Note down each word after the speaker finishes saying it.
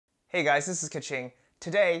Hey guys, this is Kaching.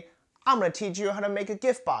 Today, I'm going to teach you how to make a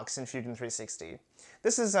gift box in Fusion 360.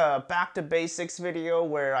 This is a back to basics video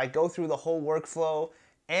where I go through the whole workflow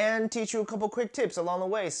and teach you a couple quick tips along the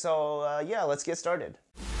way. So yeah, let's get started.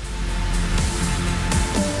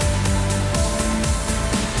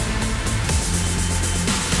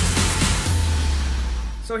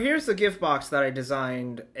 So here's the gift box that I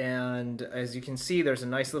designed, and as you can see, there's a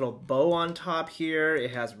nice little bow on top here.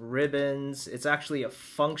 It has ribbons. It's actually a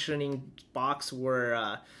functioning box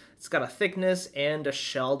where it's got a thickness and a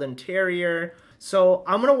shelled interior. So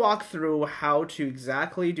I'm gonna walk through how to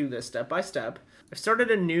exactly do this step by step. I've started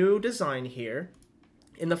a new design here,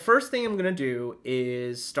 and the first thing I'm gonna do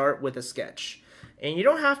is start with a sketch. And you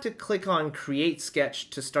don't have to click on Create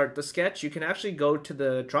Sketch to start the sketch. You can actually go to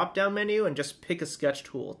the drop-down menu and just pick a sketch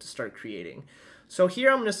tool to start creating. So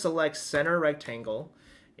here I'm going to select Center Rectangle,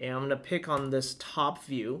 and I'm going to pick on this top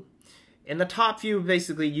view. And the top view,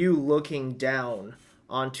 basically you looking down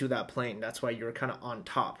onto that plane. That's why you're kind of on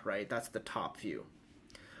top, right? That's the top view.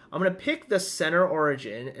 I'm going to pick the center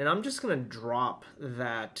origin, and I'm just going to drop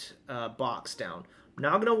that box down. I'm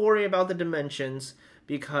not going to worry about the dimensions,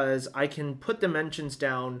 because I can put dimensions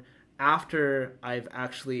down after I've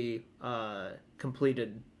actually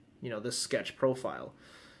completed, this sketch profile.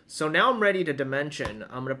 So now I'm ready to dimension.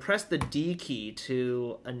 I'm going to press the D key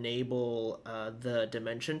to enable the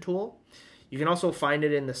dimension tool. You can also find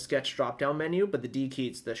it in the sketch drop-down menu, but the D key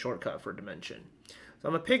is the shortcut for dimension. So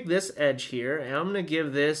I'm going to pick this edge here, and I'm going to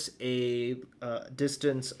give this a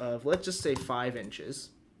distance of, let's just say 5 inches.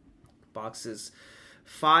 Box is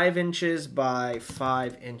 5 inches by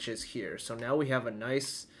 5 inches here. So now we have a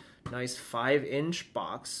nice 5-inch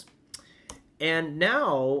box. And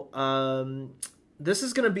now this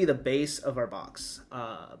is going to be the base of our box.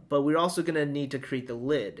 But we're also going to need to create the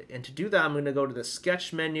lid. And to do that, I'm going to go to the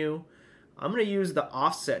sketch menu. I'm going to use the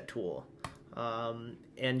offset tool.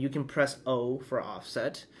 And you can press O for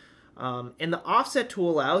offset. And the offset tool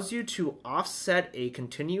allows you to offset a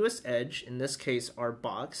continuous edge, in this case our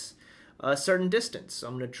box, a certain distance. So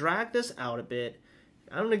I'm going to drag this out a bit.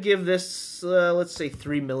 I'm going to give this, let's say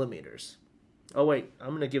 3 millimeters. Oh wait, I'm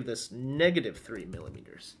going to give this -3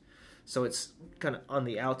 millimeters. So it's kind of on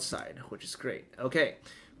the outside, which is great. Okay,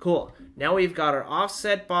 cool. Now we've got our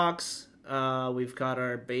offset box, we've got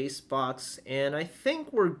our base box, and I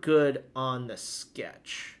think we're good on the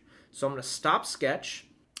sketch. So I'm going to stop sketch.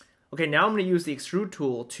 Okay, now I'm going to use the extrude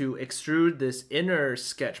tool to extrude this inner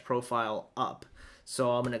sketch profile up.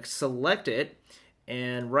 So I'm going to select it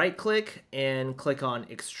and right click and click on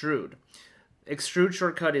extrude. Extrude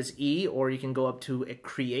shortcut is E, or you can go up to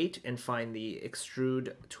create and find the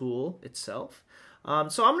extrude tool itself.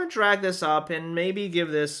 So I'm going to drag this up and maybe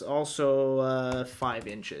give this also 5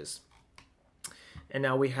 inches. And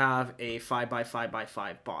now we have a 5 by 5 by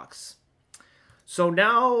 5 box. So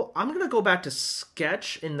now I'm going to go back to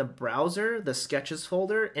Sketch in the browser, the Sketches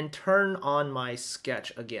folder, and turn on my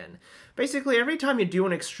sketch again. Basically, every time you do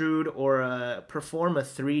an extrude or perform a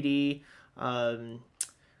 3D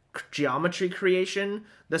geometry creation,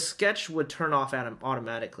 the sketch would turn off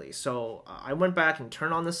automatically. So I went back and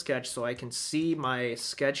turned on the sketch so I can see my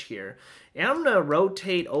sketch here. And I'm going to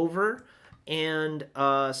rotate over and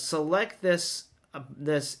select this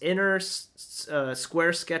inner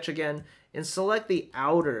square sketch again, and select the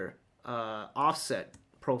outer offset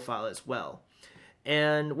profile as well.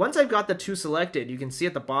 And once I've got the two selected, you can see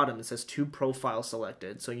at the bottom it says 2 profiles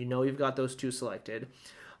selected, so you know you've got those 2 selected.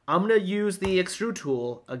 I'm going to use the extrude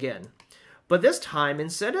tool again. But this time,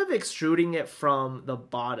 instead of extruding it from the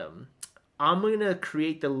bottom, I'm going to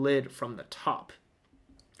create the lid from the top.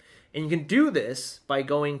 And you can do this by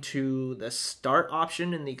going to the Start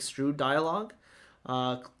option in the Extrude dialog,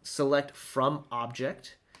 select From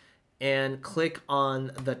Object, and click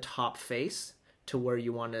on the top face to where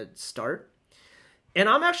you want to start. And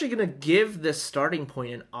I'm actually going to give this starting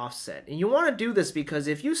point an offset. And you want to do this because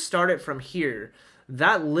if you start it from here,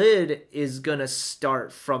 that lid is going to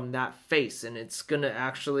start from that face, and it's going to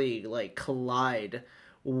actually like collide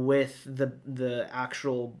with the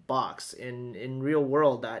actual box. In real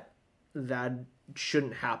world, that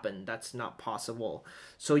shouldn't happen. That's not possible.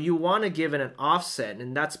 So you want to give it an offset,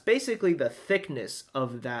 and that's basically the thickness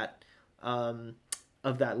of that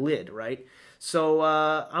lid, right? So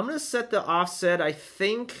I'm going to set the offset. I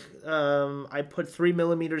think I put 3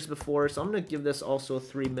 millimeters before, so I'm going to give this also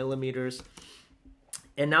 3 millimeters.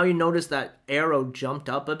 And now you notice that arrow jumped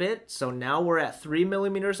up a bit. So now we're at 3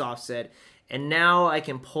 millimeters offset, and now I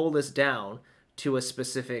can pull this down to a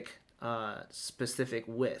specific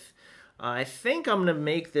width. I think I'm going to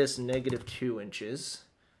make this -2 inches.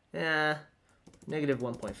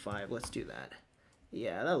 -1.5. Let's do that.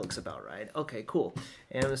 Yeah, that looks about right. Okay, cool.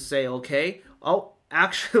 And I'm gonna say okay. Oh,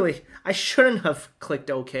 actually, I shouldn't have clicked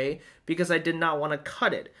okay because I did not want to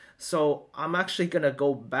cut it. So I'm actually gonna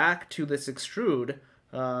go back to this extrude,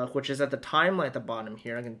 which is at the timeline at the bottom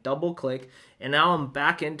here. I can double click, and now I'm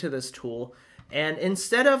back into this tool. And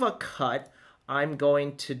instead of a cut, I'm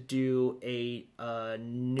going to do a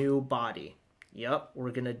new body. Yep,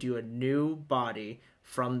 we're gonna do a new body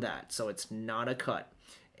from that, so it's not a cut.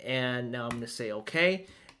 And now I'm going to say okay.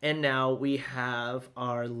 And now we have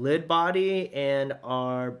our lid body and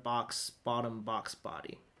our bottom box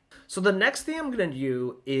body. So the next thing I'm going to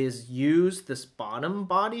do is use this bottom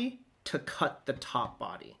body to cut the top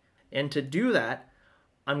body. And to do that,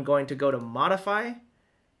 I'm going to go to modify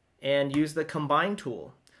and use the combine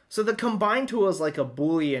tool. So the combine tool is like a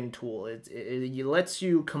Boolean tool. It lets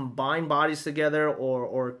you combine bodies together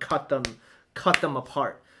or cut them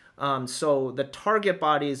apart. So the target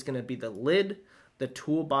body is going to be the lid, the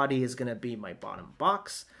tool body is going to be my bottom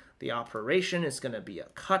box, the operation is going to be a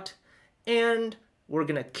cut, and we're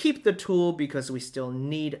going to keep the tool because we still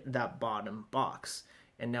need that bottom box.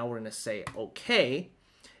 And now we're going to say okay.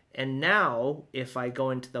 And now if I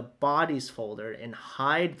go into the bodies folder and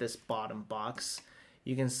hide this bottom box,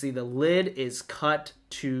 you can see the lid is cut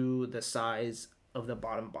to the size of the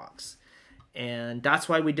bottom box. And that's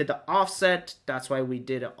why we did the offset. That's why we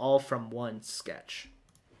did it all from one sketch.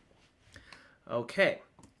 Okay.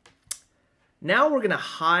 Now we're going to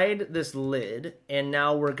hide this lid, and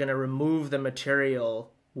now we're going to remove the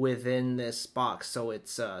material within this box, so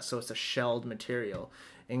it's a shelled material.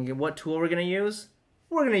 And what tool we're going to use?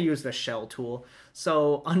 We're going to use the shell tool.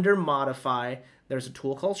 So under modify, there's a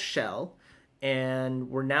tool called shell.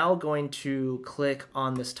 And we're now going to click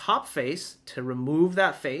on this top face to remove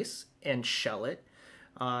that face and shell it.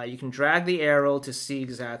 You can drag the arrow to see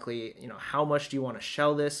exactly, how much do you want to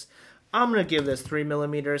shell this. I'm going to give this 3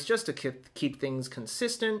 millimeters just to keep things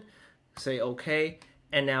consistent. Say okay,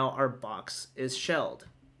 and now our box is shelled.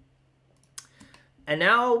 And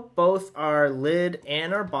now both our lid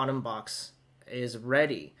and our bottom box is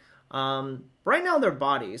ready. Right now they're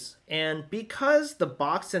bodies, and because the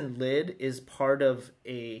box and lid is part of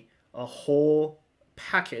a whole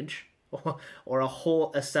package or a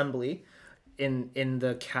whole assembly in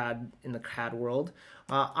the CAD world,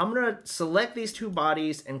 I'm gonna select these two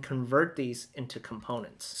bodies and convert these into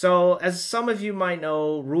components. So as some of you might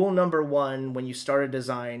know, rule number 1 when you start a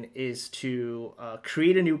design is to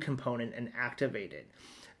create a new component and activate it.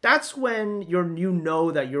 That's when you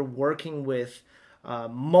know that you're working with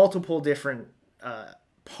multiple different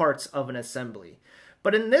parts of an assembly.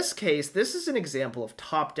 But in this case, this is an example of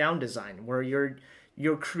top-down design where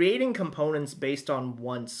you're creating components based on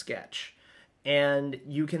one sketch. And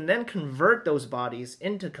you can then convert those bodies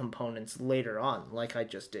into components later on, like I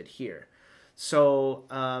just did here. So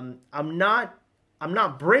I'm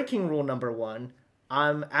not breaking rule number 1.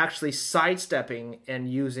 I'm actually sidestepping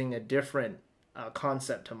and using a different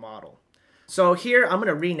concept to model. So here I'm going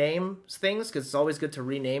to rename things because it's always good to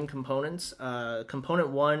rename components. Component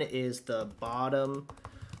 1 is the bottom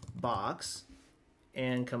box,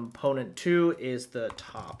 and component 2 is the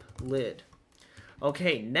top lid.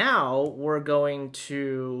 Okay, now we're going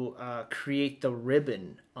to create the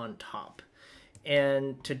ribbon on top.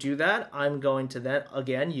 And to do that, I'm going to then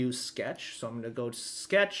again use sketch. So I'm going to go to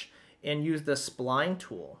sketch and use the spline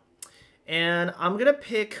tool. And I'm gonna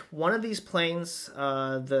pick one of these planes,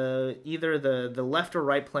 either the left or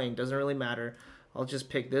right plane, doesn't really matter. I'll just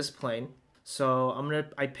pick this plane. So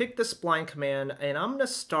I pick the spline command, and I'm gonna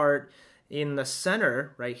start in the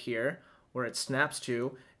center right here where it snaps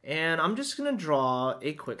to, and I'm just gonna draw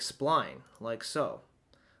a quick spline like so,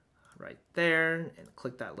 right there, and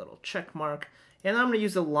click that little check mark. And I'm gonna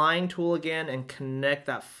use the line tool again and connect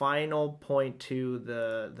that final point to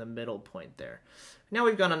the middle point there. Now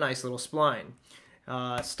we've got a nice little spline.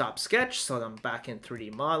 Stop sketch, so I'm back in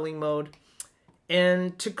 3D modeling mode.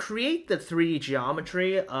 And to create the 3D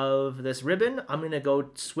geometry of this ribbon, I'm going to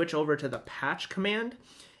go switch over to the patch command.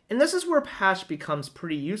 And this is where patch becomes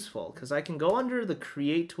pretty useful because I can go under the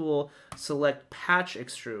create tool, select patch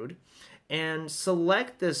extrude, and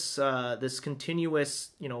select this this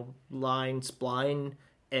continuous line spline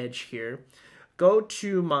edge here. Go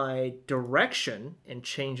to my direction and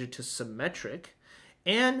change it to symmetric,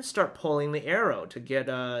 and start pulling the arrow to get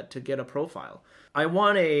a profile. I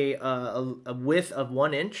want a width of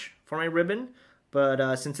 1 inch for my ribbon,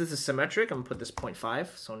 but since this is symmetric, I'm gonna put this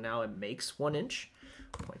 0.5. So now it makes 1 inch,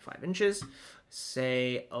 0.5 inches.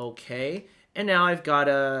 Say okay, and now I've got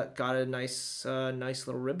a nice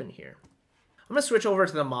little ribbon here. I'm gonna switch over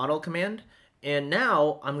to the model command, and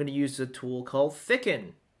now I'm gonna use a tool called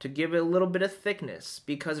thicken. to give it a little bit of thickness,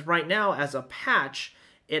 because right now as a patch,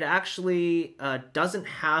 it actually doesn't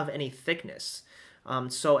have any thickness.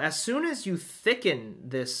 So as soon as you thicken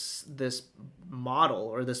this model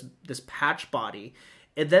or this patch body,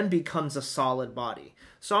 it then becomes a solid body.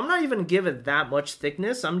 So I'm not even gonna give it that much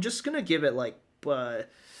thickness. I'm just gonna give it like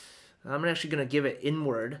I'm actually gonna give it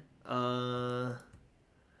inward. I'm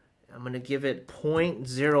gonna give it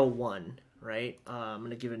 0.01, right? I'm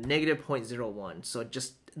gonna give it negative 0.01. So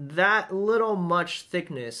just that little much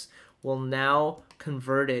thickness will now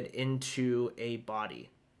convert it into a body.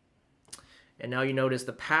 And now you notice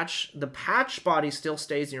the patch body still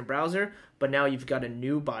stays in your browser, but now you've got a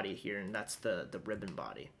new body here, and that's the ribbon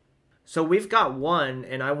body. So we've got one,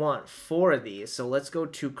 and I want 4 of these. So let's go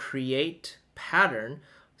to create pattern,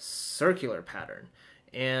 circular pattern.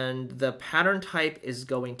 And the pattern type is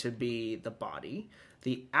going to be the body.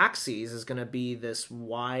 The axis is going to be this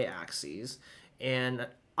y-axis. And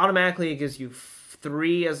automatically it gives you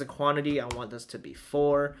 3 as a quantity. I want this to be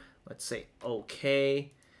 4. Let's say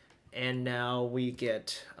OK. And now we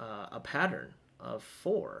get a pattern of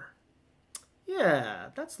 4. Yeah,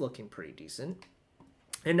 that's looking pretty decent.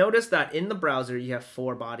 And notice that in the browser you have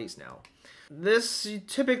 4 bodies now. This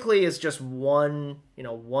typically is just one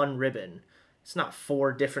ribbon. It's not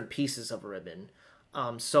 4 different pieces of a ribbon.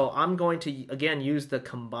 So I'm going to, again, use the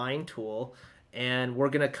combine tool, and we're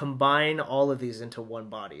going to combine all of these into one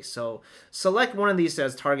body. So select one of these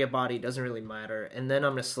as target body, doesn't really matter, and then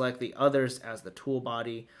I'm going to select the others as the tool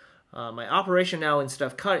body. My operation now instead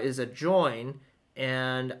of cut is a join,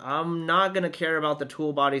 and I'm not going to care about the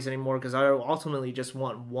tool bodies anymore because I ultimately just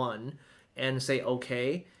want one, and say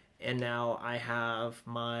OK. And now I have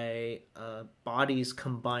my bodies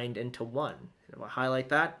combined into one. If I highlight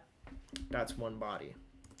that, that's one body.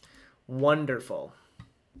 Wonderful.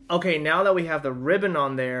 Okay, now that we have the ribbon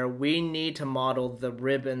on there, we need to model the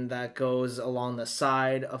ribbon that goes along the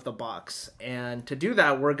side of the box. And to do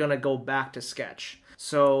that, we're going to go back to Sketch.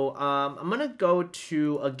 So I'm going to go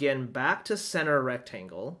to, again, back to center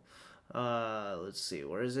rectangle. Let's see,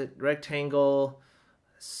 where is it? Rectangle,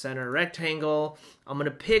 center rectangle. I'm going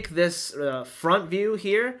to pick this front view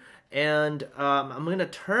here, and I'm going to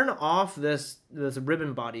turn off this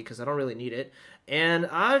ribbon body because I don't really need it. And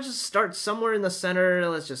I'll just start somewhere in the center,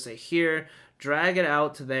 let's just say here, drag it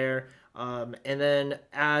out to there, and then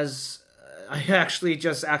as I actually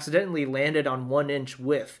just accidentally landed on 1 inch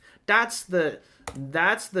width. That's the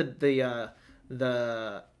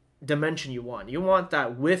dimension you want. You want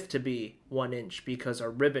that width to be 1 inch because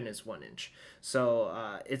our ribbon is 1 inch.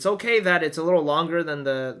 So it's okay that it's a little longer than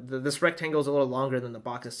this rectangle is a little longer than the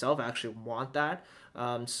box itself. I actually want that.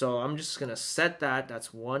 So I'm just gonna set that.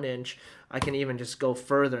 That's 1 inch. I can even just go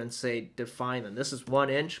further and say define them. This is 1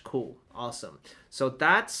 inch. Cool. Awesome. So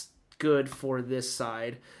that's good for this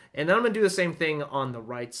side. And then I'm going to do the same thing on the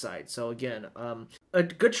right side. So again, a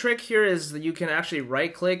good trick here is that you can actually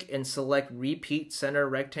right click and select repeat center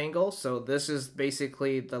rectangle. So this is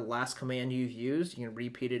basically the last command you've used. You can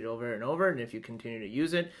repeat it over and over, and if you continue to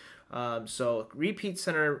use it. So repeat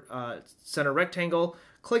center rectangle,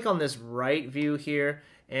 click on this right view here,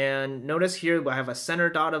 and notice here I have a center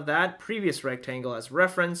dot of that previous rectangle as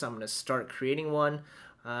reference. I'm going to start creating one,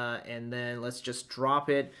 and then let's just drop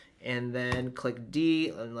it. And then click D,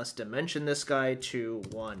 and let's dimension this guy to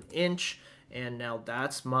 1 inch. And now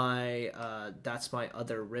that's my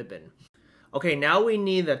other ribbon. Okay, now we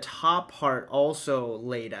need the top part also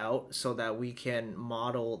laid out so that we can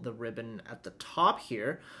model the ribbon at the top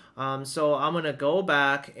here. So I'm gonna go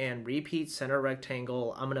back and repeat center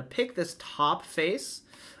rectangle. I'm gonna pick this top face,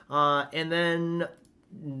 and then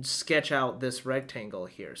sketch out this rectangle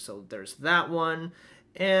here. So there's that one.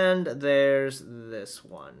 And there's this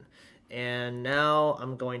one. And now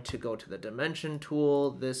I'm going to go to the dimension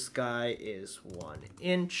tool. This guy is 1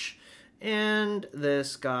 inch, and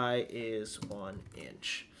this guy is 1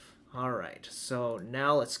 inch. All right, so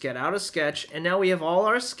now let's get out of Sketch, and now we have all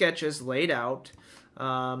our sketches laid out,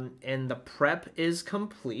 and the prep is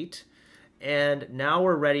complete. And now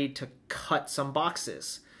we're ready to cut some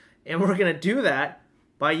boxes. And we're gonna do that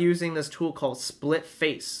by using this tool called Split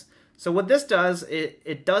Face. So what this does,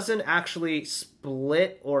 it doesn't actually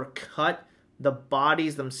split or cut the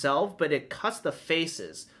bodies themselves, but it cuts the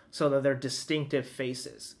faces so that they're distinctive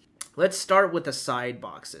faces. Let's start with the side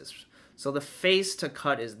boxes. So the face to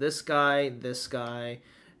cut is this guy, this guy,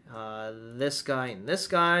 this guy, and this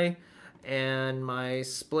guy. And my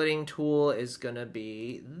splitting tool is gonna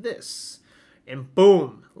be this. And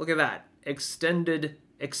boom, look at that. Extend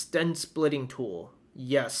splitting tool.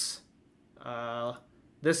 Yes.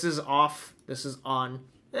 This is off. This is on.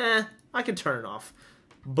 I can turn it off.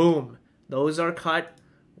 Boom. Those are cut.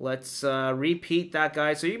 Let's repeat that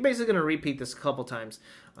guy. So you're basically gonna repeat this a couple times.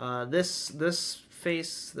 This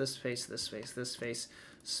face, this face, this face, this face.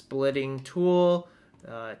 Splitting tool.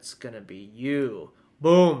 It's gonna be you.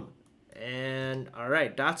 Boom. And all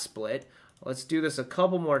right, that's split. Let's do this a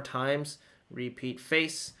couple more times. Repeat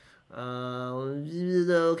face.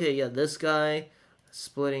 Okay, yeah, this guy.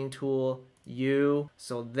 Splitting tool. You.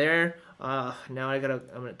 So there. Now I'm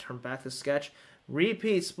gonna turn back the sketch.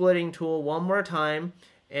 Repeat splitting tool one more time.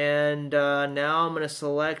 And now I'm gonna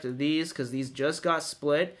select these because these just got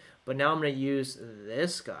split. But now I'm gonna use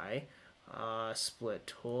this guy. Split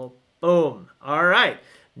tool. Boom. All right.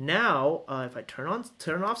 Now, if I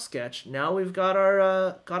turn off sketch, now we've got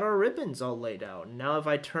our ribbons all laid out. Now, if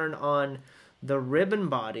I turn on the ribbon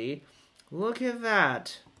body, look at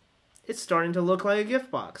that. It's starting to look like a gift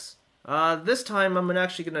box. This time, I'm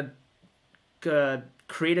actually gonna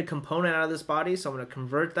create a component out of this body. So I'm gonna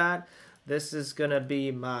convert that. This is gonna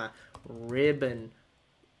be my ribbon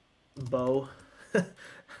bow,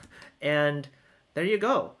 and there you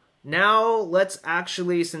go. Now let's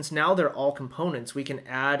actually, since now they're all components, we can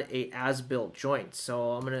add a as-built joint.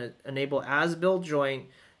 So I'm going to enable as-built joint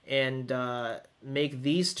and make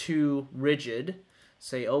these two rigid.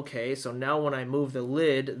 Say okay. So now when I move the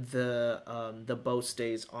lid, the bow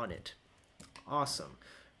stays on it. Awesome.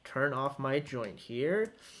 Turn off my joint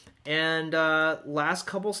here. And last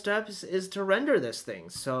couple steps is to render this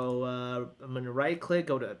thing. So I'm going to right-click,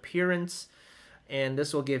 go to Appearance, and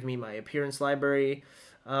this will give me my Appearance library.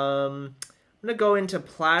 I'm gonna go into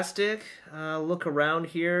plastic, look around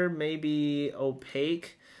here, maybe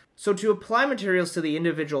opaque. So to apply materials to the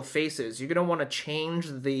individual faces, you're gonna want to change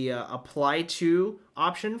the apply to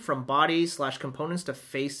option from body/components to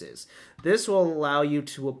faces. This will allow you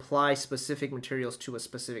to apply specific materials to a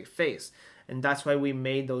specific face, and that's why we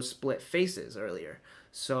made those split faces earlier.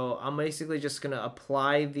 So I'm basically just gonna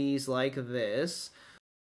apply these like this.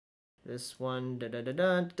 This one,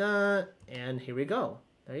 and here we go.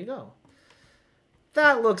 There you go.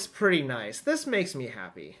 That looks pretty nice. This makes me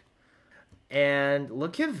happy. And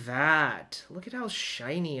look at that. Look at how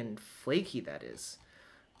shiny and flaky that is.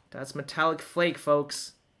 That's metallic flake,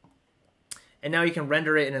 folks. And now you can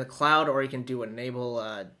render it in the cloud, or you can do enable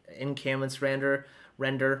in-canvas render,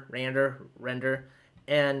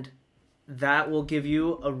 and that will give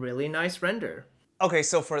you a really nice render. Okay,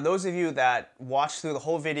 so for those of you that watched through the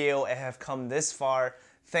whole video and have come this far,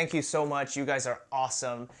 thank you so much. You guys are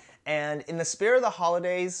awesome. And in the spirit of the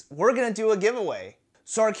holidays, we're gonna do a giveaway.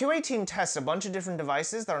 So our QA team tests a bunch of different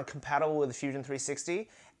devices that are compatible with the Fusion 360,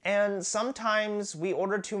 and sometimes we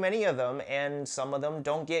order too many of them and some of them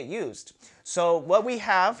don't get used. So what we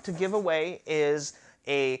have to give away is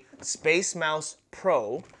a Space Mouse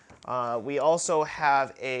Pro. We also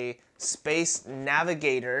have a Space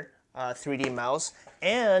Navigator 3D mouse,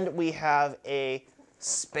 and we have a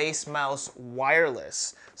Space Mouse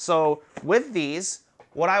Wireless. So with these,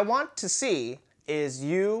 what I want to see is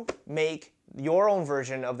you make your own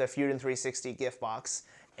version of the Fusion 360 gift box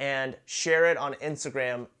and share it on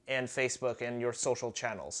Instagram and Facebook and your social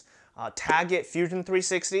channels. Tag it Fusion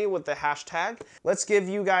 360 with the hashtag. Let's give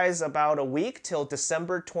you guys about a week till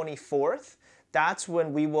December 24th. That's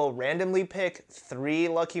when we will randomly pick 3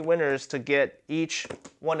 lucky winners to get each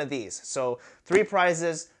one of these. So 3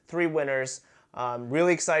 prizes, 3 winners.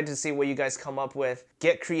 Really excited to see what you guys come up with.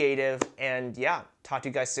 Get creative, and yeah, talk to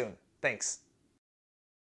you guys soon. Thanks.